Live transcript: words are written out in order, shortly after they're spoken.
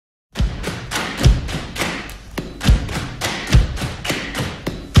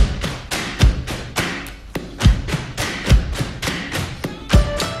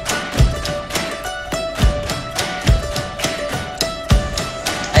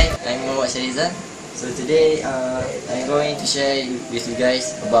Shahrizan. So today I'm going to share with you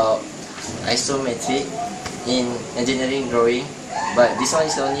guys about isometric in engineering drawing, but this one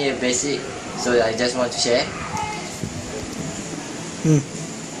is only a basic, so I just want to share.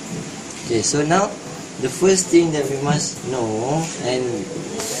 Okay, so now the first thing that we must know, and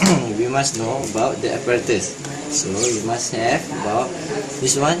we must know about the apparatus. So we must have about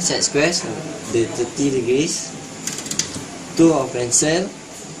this one, set squares, the 30 degrees, 2 of pencil,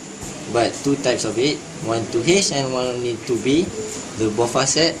 but 2 types of it, one 2H and one only 2B, the BOFA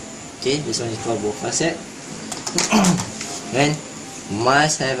set. Okay, this one is called BOFA set. Then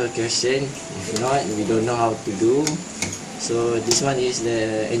must have a question, if not we don't know how to do. So this one is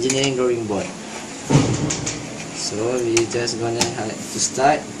the engineering drawing board. So we just gonna have to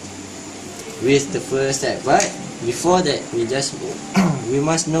start with the first step, but before that we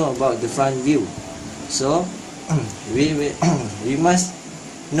must know about the front view. So we must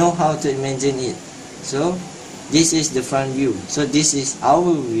know how to imagine it. So this is the front view, so this is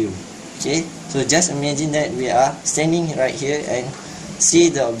our view. Okay, so just imagine that we are standing right here and see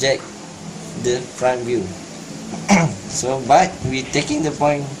the object, the front view. So but we taking the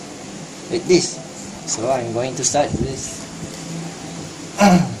point like this. So I'm going to start with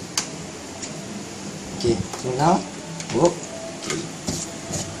okay, so now okay,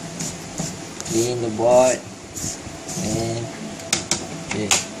 clean the board and okay.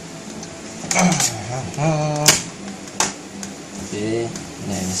 Okay,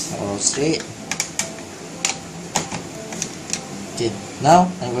 then it's all straight. Okay, now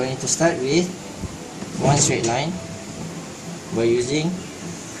I'm going to start with one straight line by using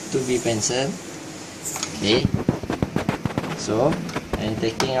 2B pencil. Okay, so I'm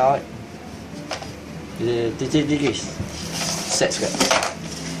taking out the 30 degrees set square.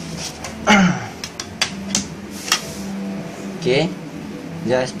 Okay,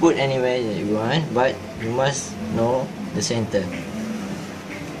 just put anywhere that you want, but you must know the center.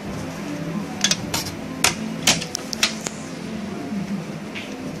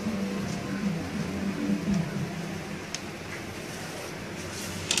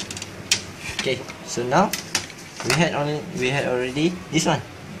 Okay, so now we had already this one,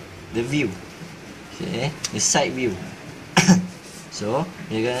 the view. Okay, the side view. So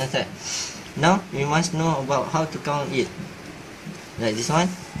we're gonna start. Now we must know about how to count it. Like this one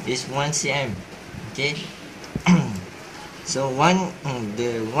is 1 cm. Okay. So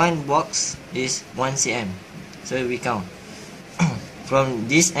the one box is 1 cm. So we count from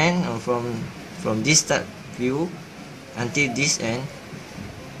this end, or from this start view until this end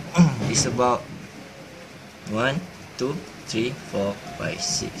is about 1, 2, 3, 4, 5,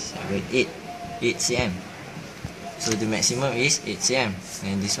 6, 7, 8 cm. So the maximum is 8 cm,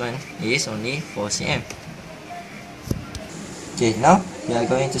 and this one is only 4 cm. Okay, now we are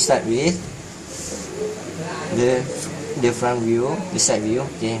going to start with the front view, the side view.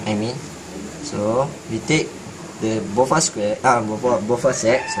 Okay, I mean, so we take the BOFA square, BOFA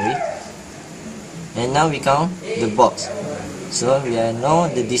set, sorry, and now we count the box. So we know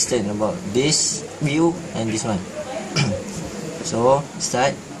the distance about this view and this one. So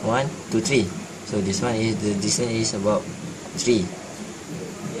start 1, 2, 3. So this one is the distance is about 3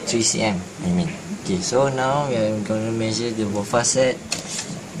 cm, I mean. Okay, so now we are going to measure the BOFA set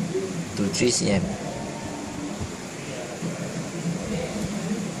to 3 cm.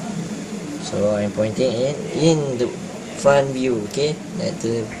 So I'm pointing it in the front view, okay, at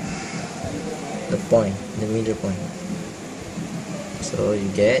the point, the middle point. So you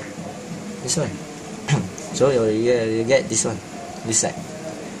get this one. So you get this one, this side.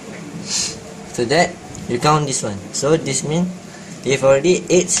 So that you count this one. So this means if already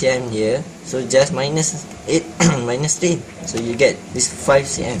 8 cm here, so just minus 8 minus 3. So you get this 5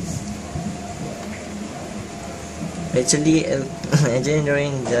 cm. Actually,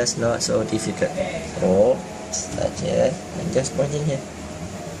 engineering is not so difficult. Oh, start here. I'm just pointing here.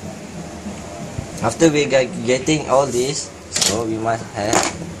 After we got getting all this, so we must have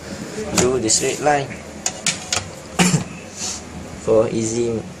do the straight line for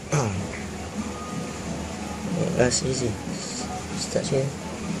easy. That's easy. Start here.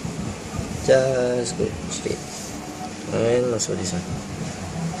 Just go straight, and also this one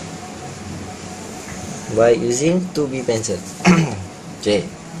by using 2B pencil. Okay.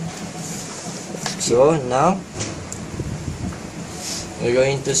 So now we're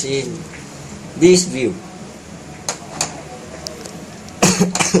going to see this view.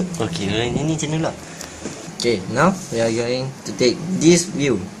 Okay, ini macam dulu lah. Okay, now we are going to take this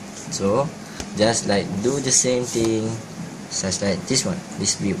view. So just like do the same thing such like this one,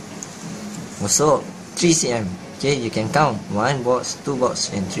 this view. Also 3 cm. Okay, you can count 1 box, 2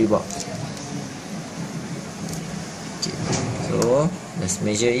 box and 3 box. So let's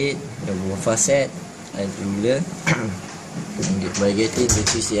measure it. The facet and ruler by getting the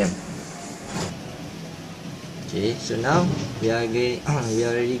 3 cm. Okay, so now we are going. We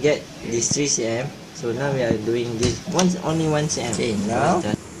already get this 3 cm. So now we are doing this only 1 cm. Okay, now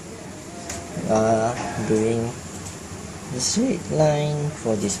doing the straight line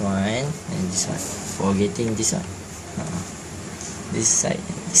for this one and this one for getting this one. This side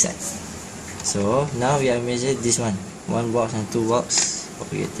and this side. So now we are measured this one. 1 box and 2 box for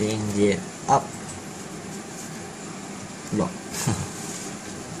getting the up block.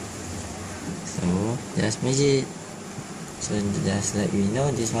 So just measure it. So just like we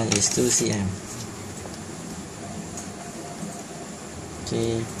know, this one is 2 cm.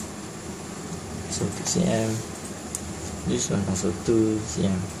 Okay, so 2 cm. This one also 2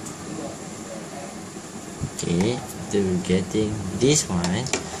 cm. Okay, after we're getting this one,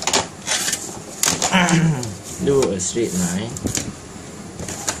 do a straight line.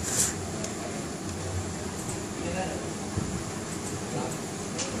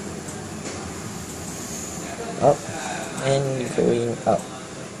 Up and going up.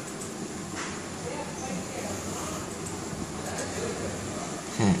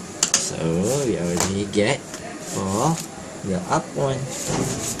 So we already get for the up one.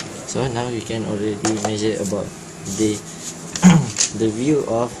 So now we can already measure about the the view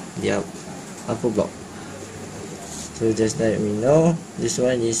of the upper block. So just like we know, this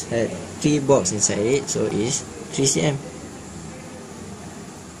one is had 3 box inside it, so it's 3 cm.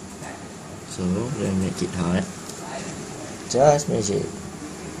 So don't make it hard. Just measure it.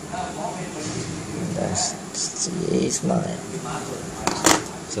 That's smart.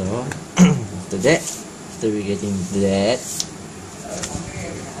 So after that, after we getting that,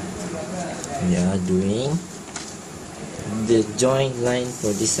 we are doing the joint line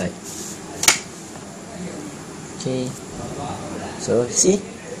for this side. Okay, so see,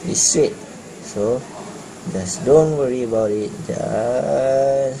 it's straight. So just don't worry about it.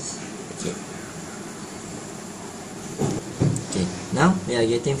 Just okay. Okay, now we are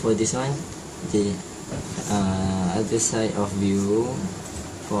getting for this one the other side of view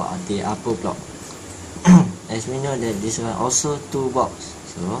for the upper block. As we know that this one also 2 box,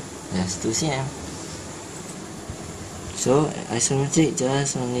 so that's 2 cm. So isometric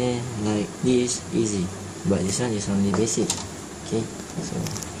just only like this, easy, but this one is only basic. Okay, so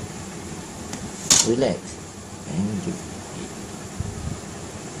relax and do it.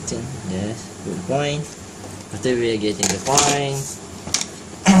 That's good point. After we are getting the point,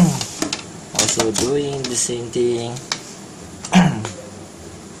 also doing the same thing.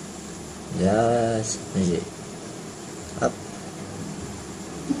 Just measure up.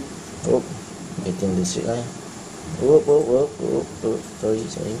 Oh, getting the straight line. Oh, sorry.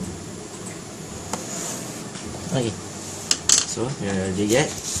 Okay, so we already get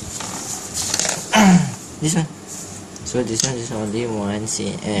this one. So this one is only 1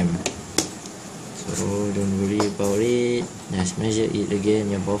 cm. So don't worry about it. Just measure it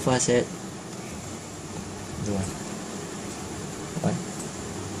again. Your buffer set. One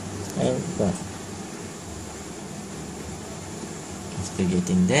and one. After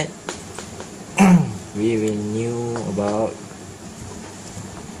getting that, we will know about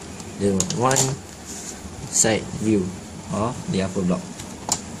the one side view of the upper block.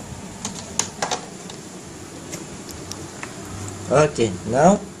 Okay,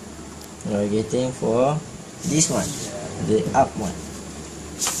 now we are getting for this one, the up one.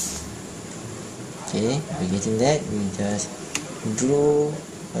 Okay, we're getting that. We just draw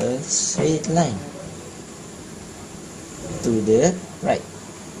a straight line to the right.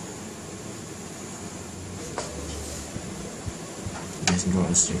 Just draw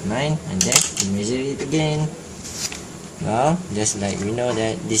a straight line and then we measure it again. Now, just like we know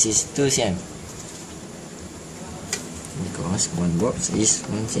that this is 2 cm because 1 box is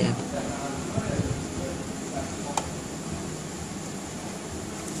 1 cm.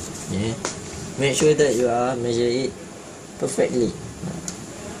 Yeah. Make sure that you are measure it perfectly,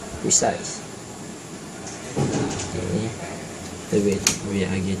 precise. Okay. We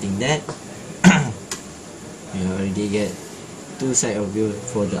are getting that. We already get 2 side of view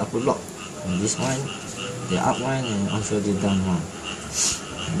for the upper block. And this one, the up one, and also the down one.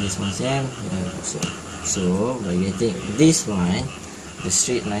 And this one same. Also. So by getting this one, the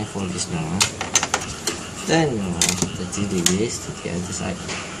straight line for this one, turn 30 degrees to the other side.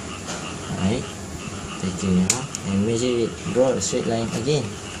 Right, taking and measure it, draw a straight line again.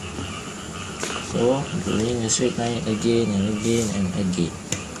 So drawing a straight line again and again and again,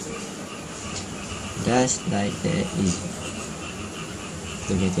 just like that, easy.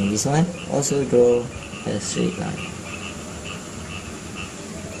 To getting this one, also draw a straight line.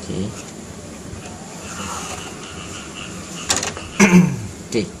 Okay.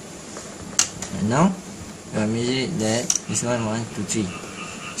 Okay. And now measure that this one 1, 2, 3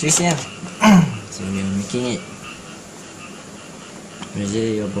 cm. So we are making it.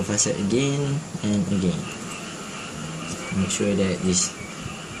 Measure your both side again and again. Make sure that this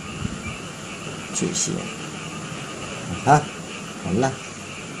 3 cm. Allah.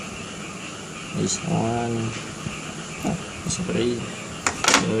 This one. It's already.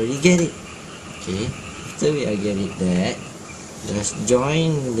 You already get it. Okay. After we are get it that, just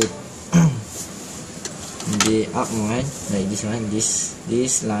join the up one, like this one,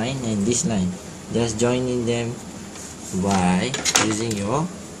 this line and this line. Just joining them by using your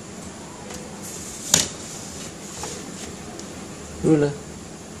ruler.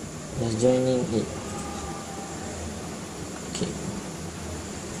 Just joining it. Okay.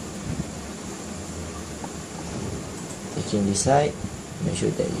 Taking this side, make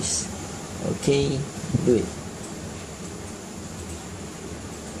sure that is okay. Do it.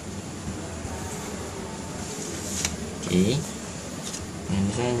 Okay. And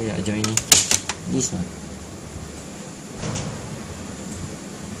this one we are joining this one.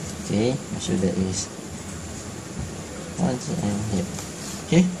 Okay, make sure that is once and here.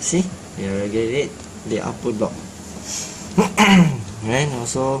 Okay, see? We already get it, the output block. And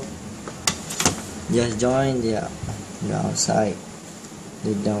also just join the outside,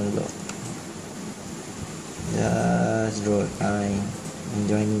 the down block. Just draw a line and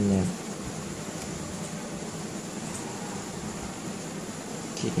joining them.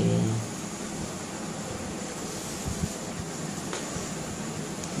 Okay.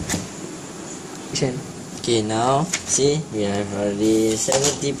 Okay, now see, we have already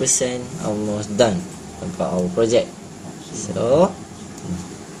 70% almost done about our project. So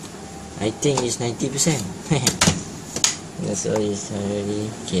I think it's 90%. That's all is already.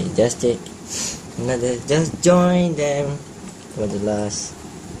 Okay, just take another, just join them for the last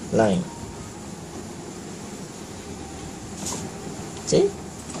line. See?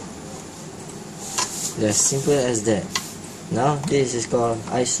 Just simple as that. Now this is called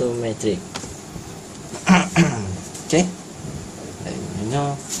isometric. Okay, you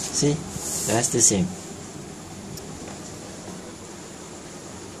know, see, that's the same.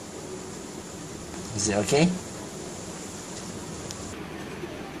 Is it okay?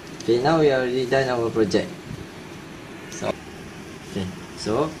 Okay, now we already done our project. So, okay,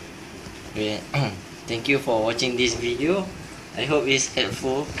 so thank you for watching this video. I hope it's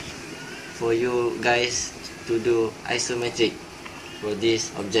helpful for you guys to do isometric for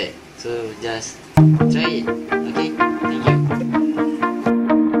this object. So just try it. Okay, thank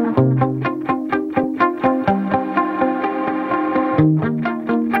you.